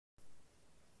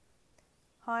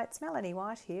Hi, it's Melanie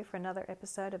White here for another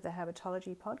episode of the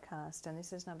Habitology podcast, and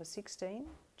this is number 16,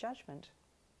 Judgment.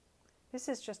 This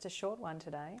is just a short one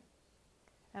today,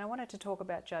 and I wanted to talk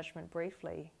about judgment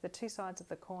briefly, the two sides of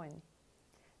the coin.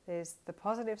 There's the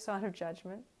positive side of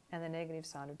judgment and the negative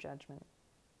side of judgment.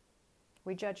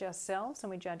 We judge ourselves and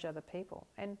we judge other people,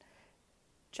 and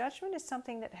judgment is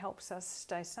something that helps us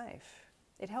stay safe.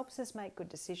 It helps us make good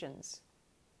decisions.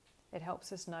 It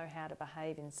helps us know how to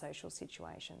behave in social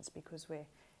situations because we're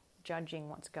judging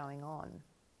what's going on.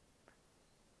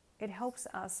 It helps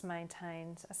us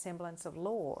maintain a semblance of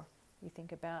law. You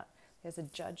think about there's a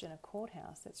judge in a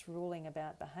courthouse that's ruling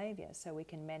about behaviour so we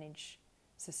can manage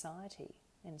society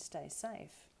and stay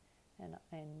safe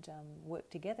and work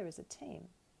together as a team.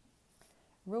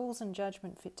 Rules and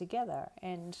judgment fit together,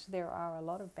 and there are a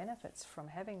lot of benefits from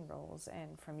having rules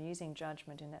and from using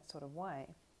judgment in that sort of way.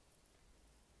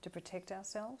 To protect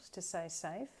ourselves, to stay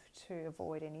safe, to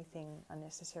avoid anything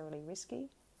unnecessarily risky,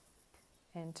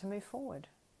 and to move forward,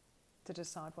 to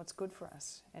decide what's good for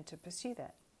us and to pursue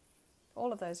that.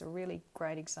 All of those are really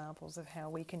great examples of how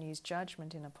we can use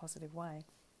judgment in a positive way.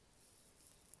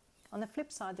 On the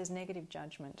flip side, there's negative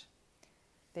judgment.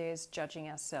 There's judging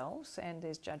ourselves and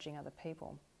there's judging other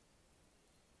people.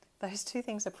 Those two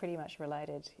things are pretty much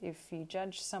related. If you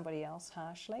judge somebody else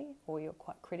harshly or you're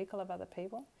quite critical of other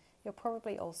people, you're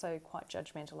probably also quite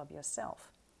judgmental of yourself.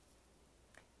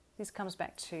 This comes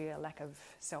back to a lack of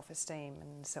self-esteem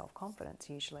and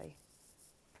self-confidence usually.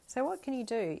 So what can you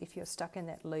do if you're stuck in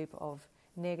that loop of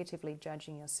negatively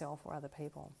judging yourself or other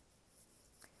people?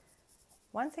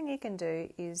 One thing you can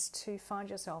do is to find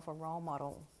yourself a role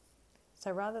model.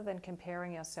 So rather than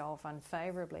comparing yourself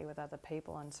unfavourably with other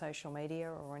people on social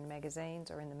media or in magazines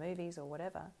or in the movies or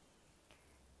whatever,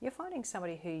 you're finding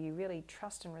somebody who you really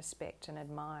trust and respect and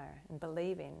admire and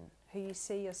believe in, who you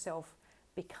see yourself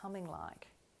becoming like,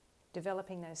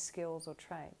 developing those skills or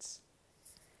traits.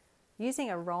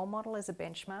 Using a role model as a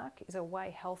benchmark is a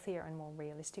way healthier and more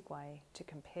realistic way to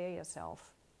compare yourself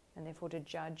and therefore to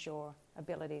judge your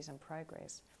abilities and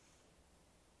progress.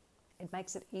 It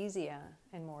makes it easier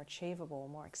and more achievable,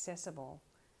 more accessible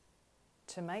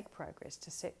to make progress, to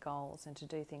set goals and to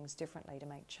do things differently, to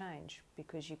make change,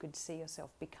 because you could see yourself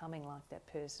becoming like that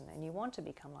person and you want to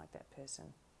become like that person.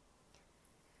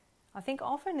 I think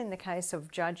often in the case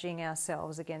of judging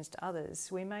ourselves against others,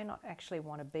 we may not actually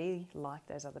want to be like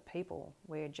those other people.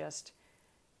 We're just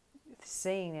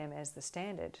seeing them as the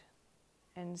standard.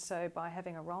 And so by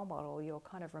having a role model, you're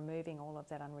kind of removing all of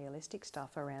that unrealistic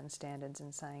stuff around standards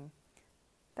and saying,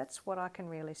 that's what I can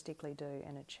realistically do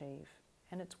and achieve,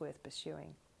 and it's worth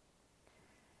pursuing.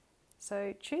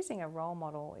 So choosing a role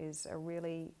model is a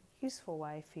really useful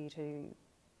way for you to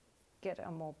get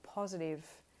a more positive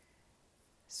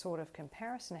sort of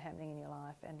comparison happening in your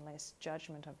life and less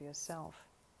judgment of yourself.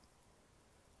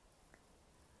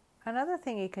 Another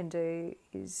thing you can do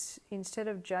is, instead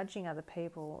of judging other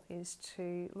people, is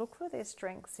to look for their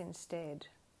strengths instead.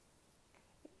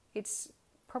 It's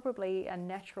probably a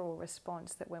natural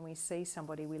response that when we see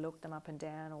somebody, we look them up and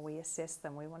down or we assess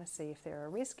them. We want to see if they're a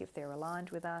risk, if they're aligned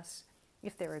with us,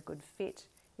 if they're a good fit,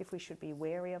 if we should be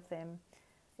wary of them.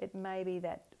 It may be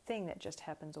that thing that just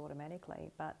happens automatically,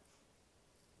 but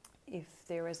if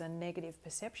there is a negative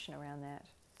perception around that,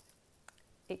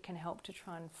 it can help to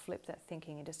try and flip that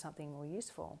thinking into something more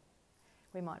useful.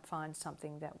 We might find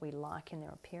something that we like in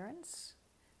their appearance,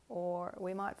 or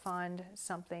we might find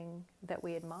something that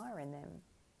we admire in them.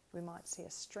 We might see a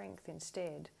strength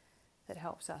instead that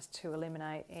helps us to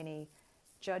eliminate any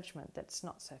judgment that's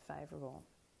not so favourable.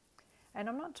 And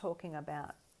I'm not talking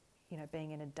about,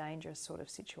 being in a dangerous sort of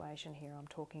situation here. I'm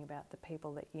talking about the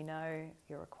people that you know,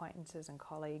 your acquaintances and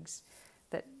colleagues,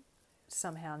 that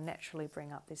somehow naturally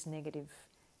bring up this negative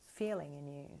feeling in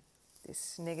you,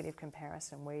 this negative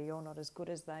comparison where you're not as good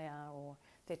as they are or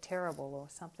they're terrible or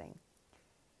something.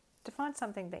 To find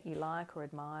something that you like or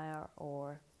admire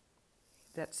or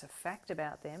that's a fact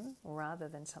about them rather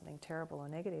than something terrible or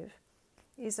negative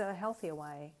is a healthier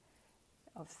way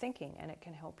of thinking, and it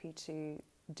can help you to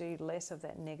do less of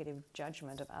that negative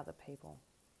judgment of other people.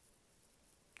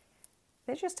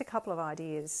 They're just a couple of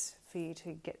ideas for you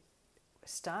to get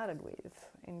started with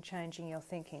in changing your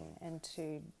thinking and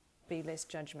to be less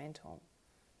judgmental.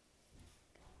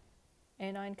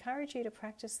 And I encourage you to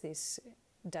practice this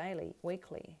daily,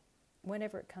 weekly,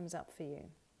 whenever it comes up for you.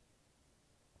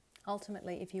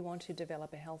 Ultimately, if you want to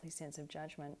develop a healthy sense of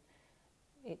judgment,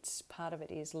 part of it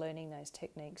is learning those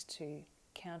techniques to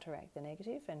counteract the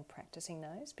negative and practicing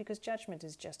those, because judgment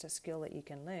is just a skill that you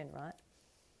can learn, right?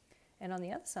 And on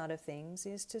the other side of things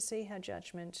is to see how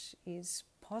judgment is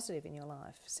positive in your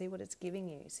life. See what it's giving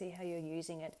you. See how you're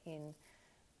using it in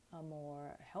a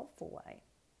more helpful way,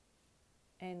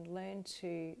 and learn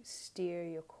to steer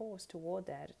your course toward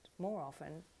that more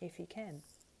often if you can.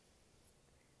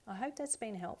 I hope that's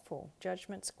been helpful.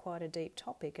 Judgment's quite a deep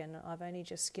topic, and I've only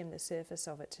just skimmed the surface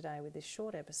of it today with this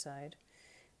short episode.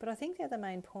 But I think the other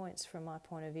main points from my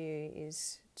point of view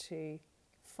is to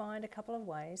find a couple of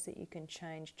ways that you can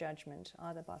change judgment,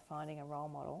 either by finding a role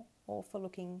model or for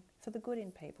looking for the good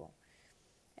in people,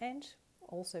 and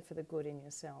also for the good in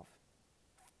yourself.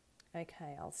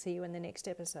 Okay, I'll see you in the next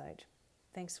episode.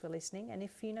 Thanks for listening, and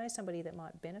if you know somebody that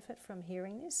might benefit from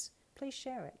hearing this, please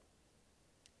share it.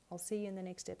 I'll see you in the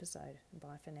next episode.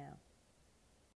 Bye for now.